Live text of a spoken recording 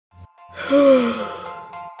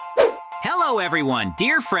Hello everyone,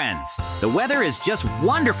 dear friends! The weather is just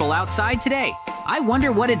wonderful outside today. I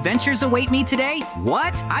wonder what adventures await me today?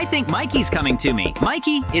 What? I think Mikey's coming to me.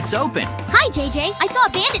 Mikey, it's open. Hi, JJ. I saw a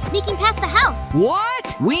bandit sneaking past the house.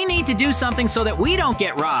 What? We need to do something so that we don't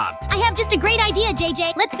get robbed. I have just a great idea,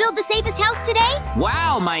 JJ. Let's build the safest house today.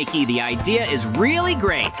 Wow, Mikey, the idea is really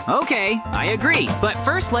great. Okay, I agree. But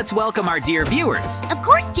first, let's welcome our dear viewers. Of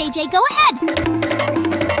course, JJ. Go ahead.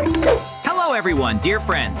 Hello everyone, dear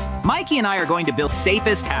friends. Mikey and I are going to build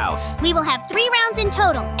safest house. We will have 3 rounds in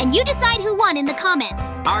total, and you decide who won in the comments.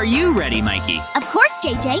 Are you ready, Mikey? Of course,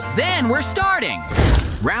 JJ. Then we're starting.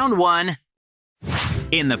 Round 1.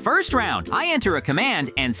 In the first round, I enter a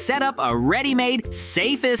command and set up a ready-made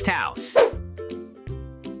safest house.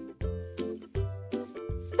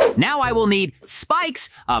 Now I will need spikes,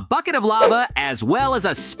 a bucket of lava, as well as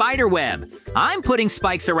a spider web. I'm putting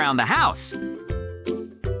spikes around the house.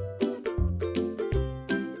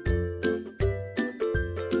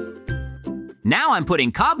 Now I'm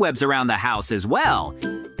putting cobwebs around the house as well.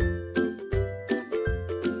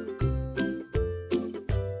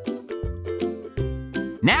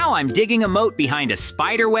 Now I'm digging a moat behind a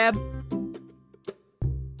spider web.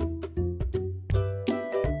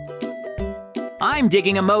 I'm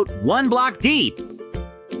digging a moat 1 block deep.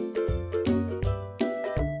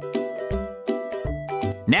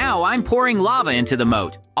 Now I'm pouring lava into the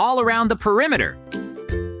moat, all around the perimeter.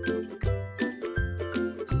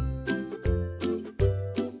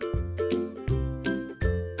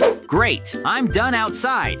 Great, I'm done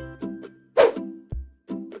outside.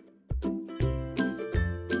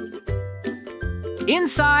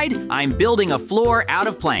 Inside, I'm building a floor out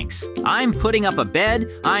of planks. I'm putting up a bed,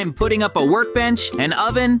 I'm putting up a workbench, an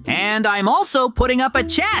oven, and I'm also putting up a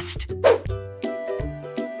chest.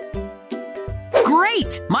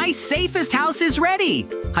 Great, my safest house is ready.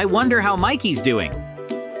 I wonder how Mikey's doing.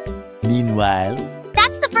 Meanwhile,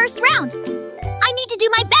 That's the first round. I need to do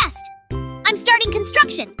my best. I'm starting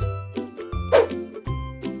construction.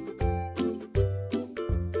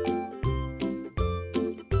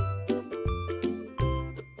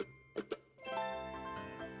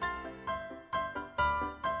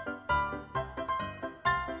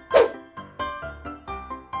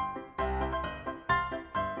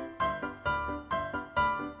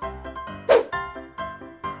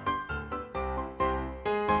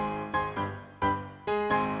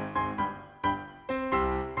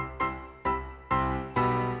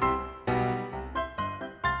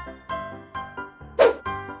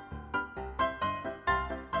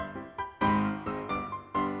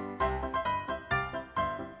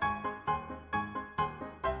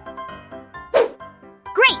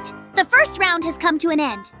 Great! The first round has come to an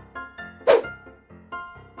end.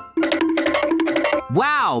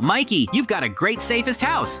 Wow, Mikey, you've got a great safest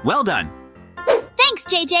house. Well done. Thanks,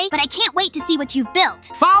 JJ, but I can't wait to see what you've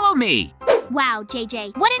built. Follow me. Wow,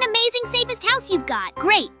 JJ, what an amazing safest house you've got.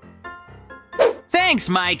 Great. Thanks,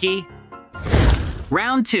 Mikey.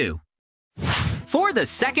 Round 2. For the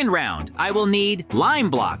second round, I will need lime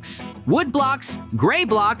blocks, wood blocks, gray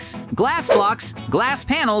blocks, glass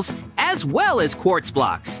panels, as well as quartz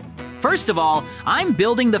blocks. First of all, I'm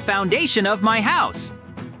building the foundation of my house.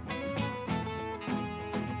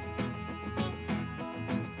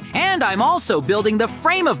 And I'm also building the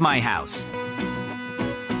frame of my house.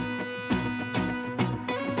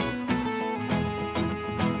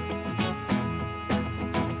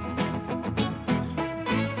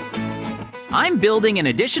 I'm building an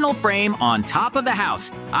additional frame on top of the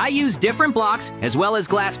house. I use different blocks as well as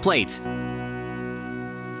glass plates.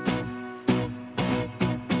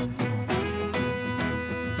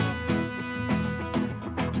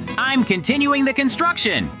 I'm continuing the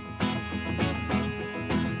construction.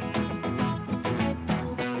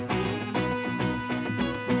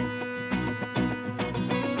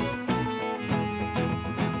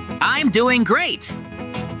 I'm doing great.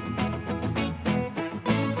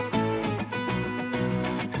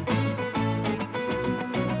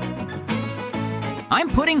 I'm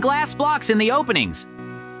putting glass blocks in the openings.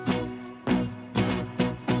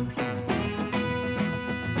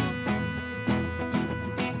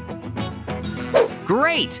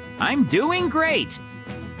 Great! I'm doing great!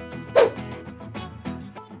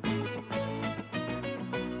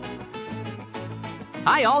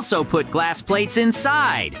 I also put glass plates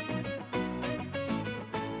inside.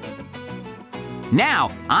 Now,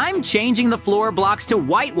 I'm changing the floor blocks to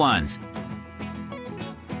white ones.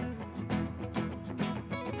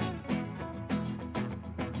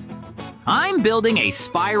 I'm building a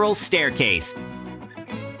spiral staircase.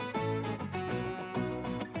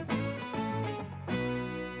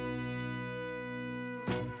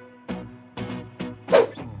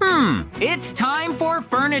 It's time for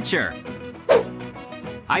furniture.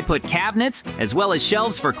 I put cabinets as well as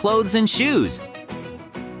shelves for clothes and shoes.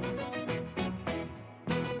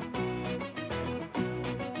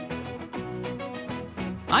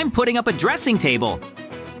 I'm putting up a dressing table.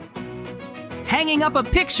 Hanging up a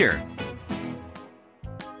picture.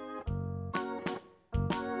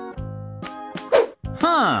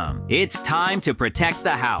 It's time to protect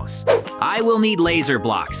the house. I will need laser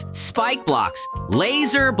blocks, spike blocks,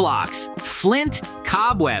 laser blocks, flint,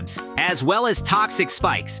 cobwebs, as well as toxic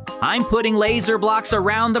spikes. I'm putting laser blocks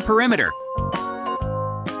around the perimeter.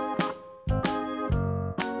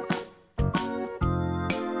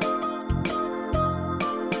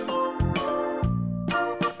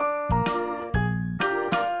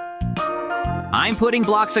 I'm putting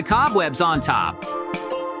blocks of cobwebs on top.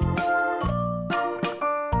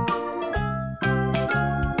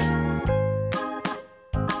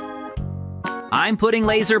 I'm putting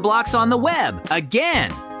laser blocks on the web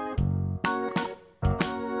again.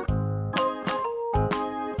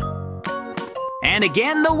 And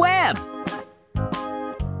again the web.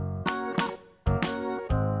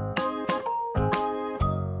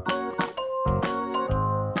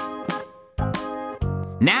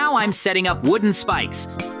 Now I'm setting up wooden spikes.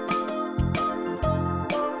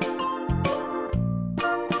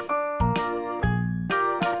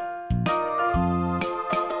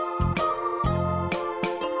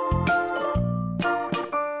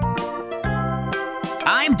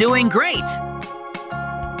 I'm doing great!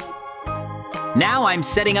 Now I'm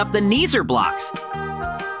setting up the kneezer blocks.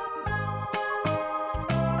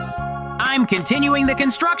 I'm continuing the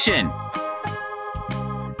construction.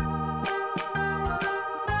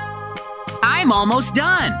 I'm almost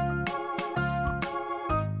done.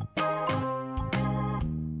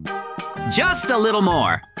 Just a little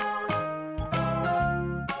more.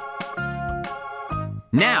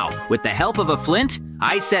 Now, with the help of a flint,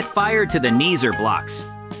 I set fire to the kneezer blocks.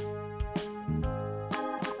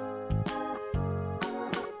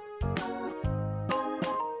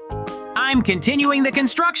 I'm continuing the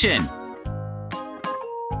construction.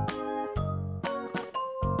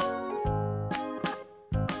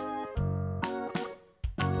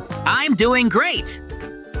 I'm doing great.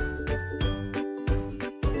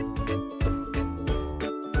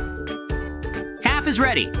 Half is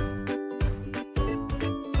ready.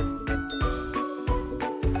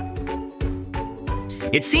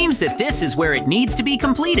 It seems that this is where it needs to be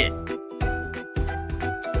completed.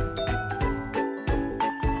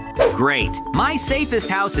 Great, my safest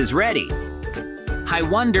house is ready. I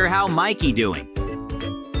wonder how Mikey doing.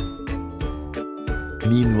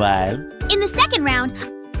 Meanwhile, In the second round,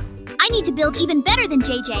 I need to build even better than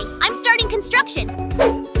JJ. I'm starting construction.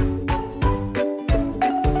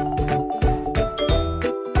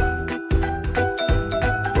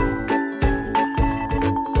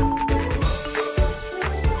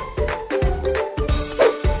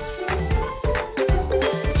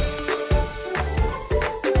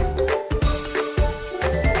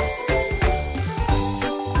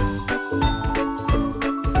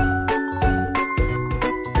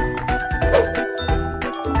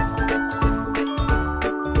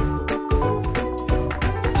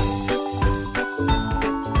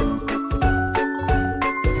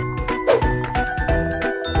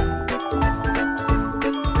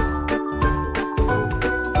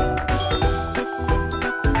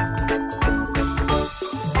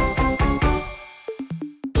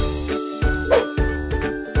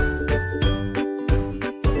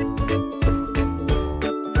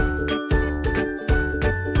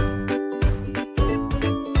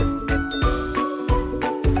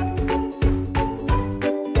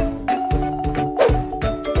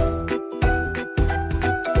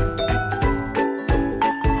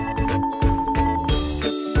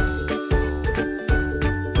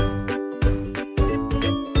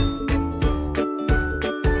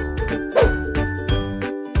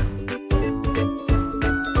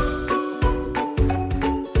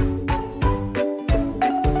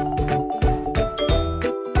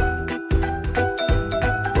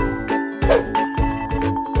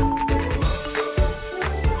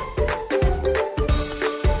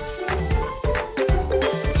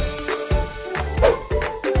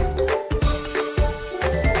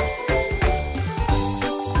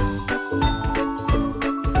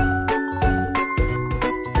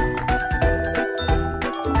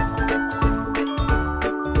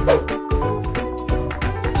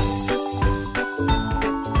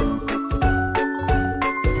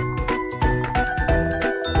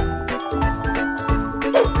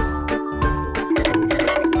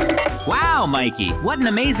 Wow, Mikey, what an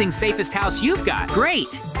amazing safest house you've got.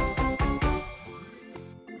 Great!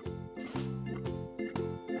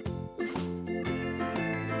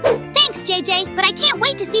 JJ, but I can't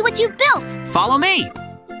wait to see what you've built. Follow me.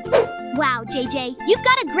 Wow, JJ, you've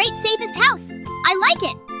got a great safest house. I like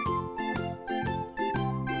it.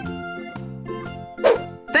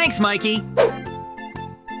 Thanks, Mikey.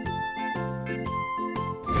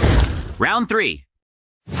 Round 3.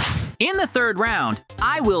 In the third round,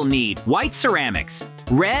 I will need white ceramics,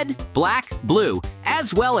 red, black, blue,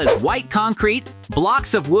 as well as white concrete,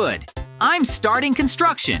 blocks of wood. I'm starting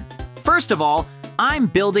construction. First of all, I'm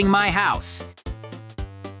building my house.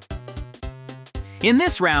 In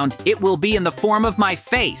this round, it will be in the form of my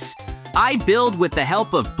face. I build with the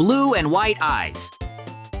help of blue and white eyes.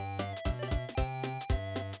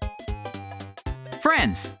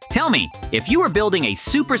 Friends, tell me, if you were building a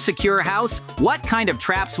super secure house, what kind of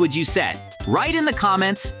traps would you set? Write in the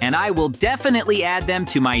comments, and I will definitely add them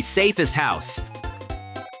to my safest house.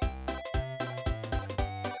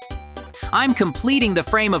 I'm completing the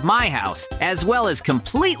frame of my house, as well as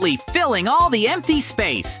completely filling all the empty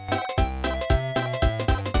space.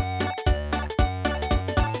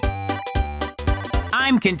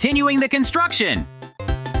 I'm continuing the construction.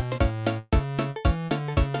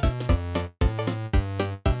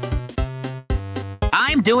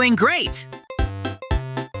 I'm doing great.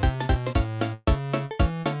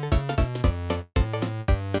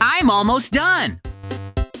 I'm almost done.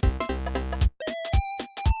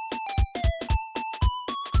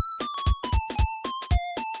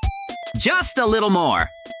 Just a little more.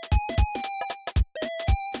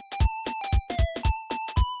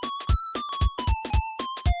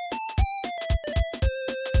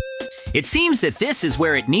 It seems that this is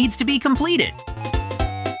where it needs to be completed.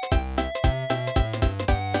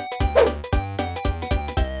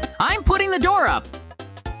 I'm putting the door up.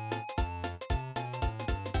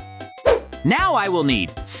 Now I will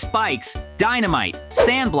need spikes, dynamite,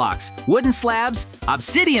 sand blocks, wooden slabs,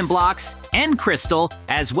 obsidian blocks, and crystal,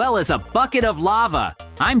 as well as a bucket of lava.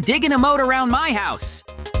 I'm digging a moat around my house.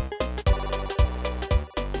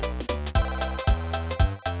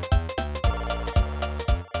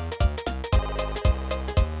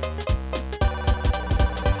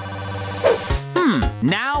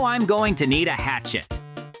 Now I'm going to need a hatchet.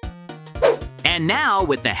 And now,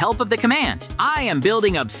 with the help of the command, I am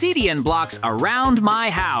building obsidian blocks around my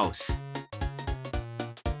house.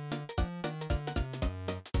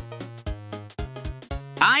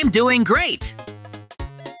 I'm doing great!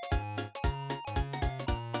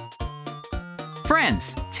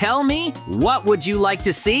 Friends, tell me, what would you like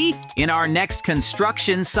to see in our next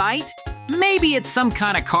construction site? Maybe it's some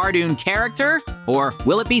kind of cartoon character, or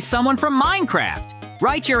will it be someone from Minecraft?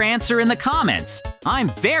 Write your answer in the comments. I'm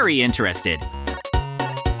very interested.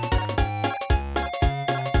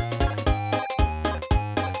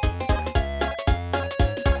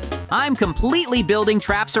 I'm completely building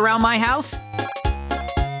traps around my house.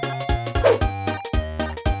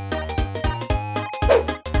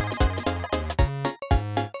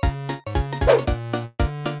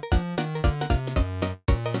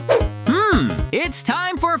 It's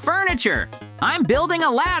time for furniture. I'm building a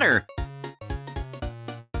ladder.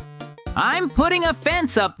 I'm putting a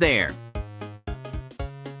fence up there.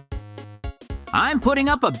 I'm putting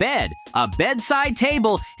up a bed, a bedside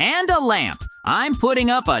table, and a lamp. I'm putting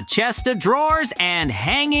up a chest of drawers and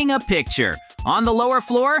hanging a picture. On the lower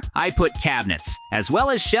floor, I put cabinets, as well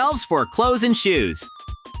as shelves for clothes and shoes.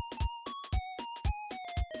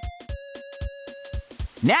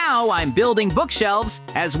 Now I'm building bookshelves,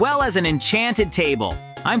 as well as an enchanted table.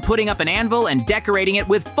 I'm putting up an anvil and decorating it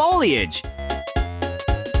with foliage.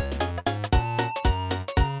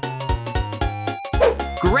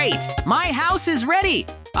 Great! My house is ready!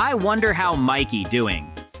 I wonder how Mikey doing.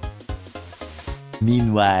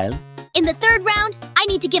 Meanwhile, In the third round, I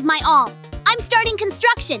need to give my all. I'm starting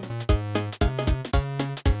construction.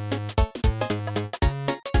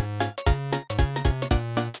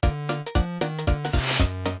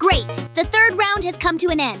 Great! The third round has come to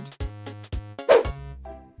an end.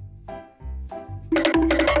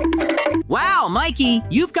 Wow, Mikey,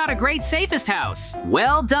 you've got a great safest house.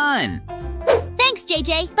 Well done. Thanks,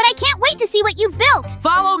 JJ, but I can't wait to see what you've built.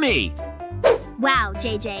 Follow me. Wow,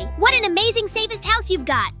 JJ, what an amazing safest house you've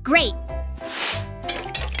got. Great.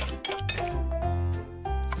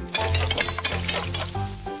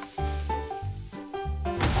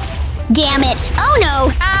 Damn it. Oh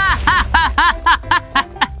no.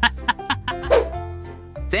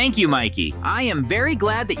 Thank you, Mikey. I am very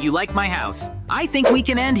glad that you like my house. I think we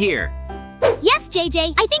can end here. Yes,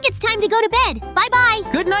 JJ, I think it's time to go to bed. Bye-bye.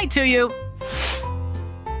 Good night to you.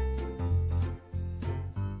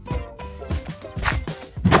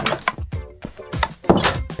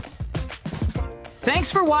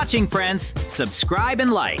 Thanks for watching, friends. Subscribe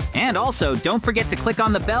and like. And also, don't forget to click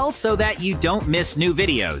on the bell so that you don't miss new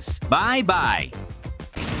videos. Bye-bye.